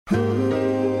Rockin'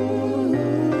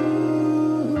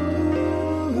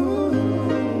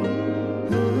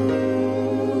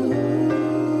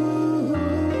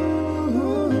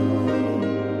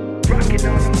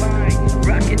 on the mic,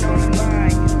 rockin' on the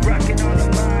mic, rockin' on the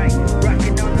mic,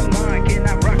 rockin' on the mic, and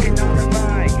I'm rockin' on the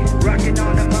mic, rockin'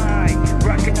 on the mic,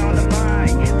 rockin' on the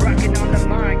mic, rockin' on the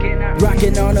mic, and I'm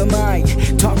rockin' on the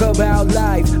mic. Talk about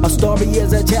life, a story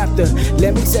is a chapter.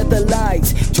 Let me set the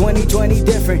lights. 2020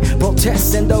 different,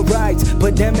 protests and the rights,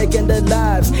 pandemic in the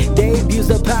lives. They abuse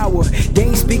the power,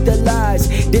 they speak the lies.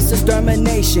 This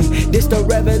extermination, this the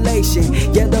revelation.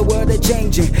 Yeah, the world is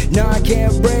changing. No, I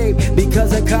can't brave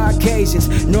because of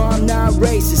Caucasians. No, I'm not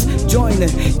racist. Join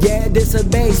it, yeah, this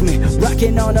amazement.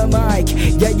 Rocking on the mic,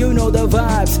 yeah, you know the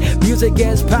vibes. Music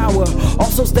is power,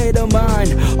 also state of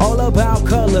mind. All about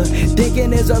color,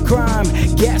 thinking is a crime.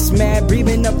 Gas man,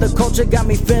 breathing up the culture got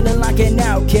me feeling like an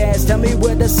outcast. Tell me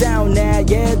where the sound at,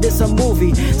 yeah, this a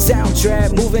movie.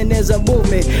 Soundtrack, moving is a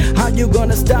movement. How you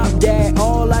gonna stop that?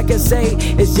 All I can say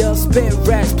is just spit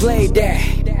raps, play that.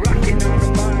 Rocking on the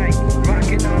mic,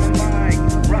 rocking on the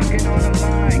mic, rocking on the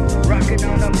mic, rocking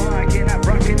on the mic, and I'm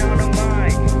rocking on the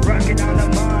mic, rocking on the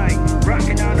mic,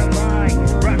 rocking on the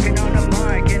mic, rocking on the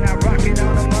mic, and I'm rocking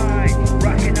on the mic,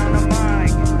 rocking on the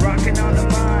mic, rocking on the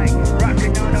mic,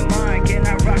 rocking on the mic, and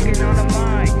I'm rocking on the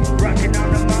mic, rocking on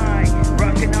the mic,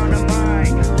 rocking on the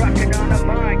mic, rocking on the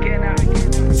mic, and I.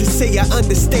 To say I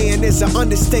understand is an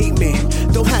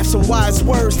understatement. Don't have some wise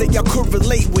words that y'all could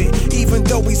relate with. Even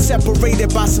though we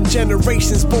separated by some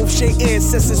generations, both share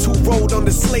ancestors who rode on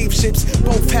the slave ships.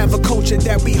 Both have a culture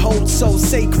that we hold so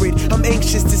sacred. I'm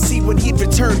anxious to see when he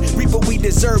return, reap what we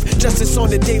deserve, justice on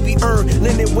the day we earn.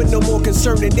 Linen with no more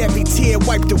concern and every tear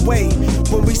wiped away.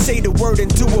 When we say the word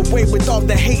and do away with all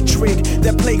the hatred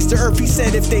that plagues the earth, he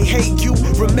said if they hate you,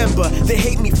 remember they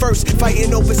hate me first.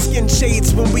 Fighting over skin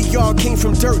shades when we all came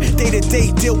from dirt. Day to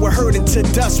day deal with hurt into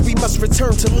dust. We must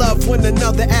return to love one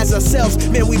another as ourselves.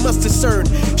 Man, we must discern.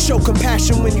 Show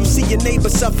compassion when you see your neighbor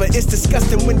suffer. It's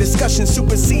disgusting when discussion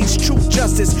supersedes truth,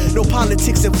 justice. No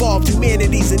politics involved.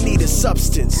 Humanity's in need of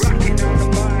substance. Rocking on the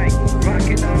mic,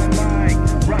 rocking on the mic,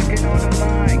 rocking on the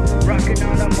mic, rocking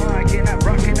on the mic, and I'm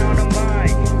rocking on the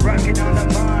mic, rocking on the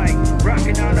mic,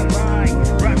 rocking on the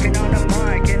mic, rocking on the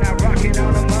mic, and I'm rocking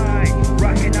on the mic.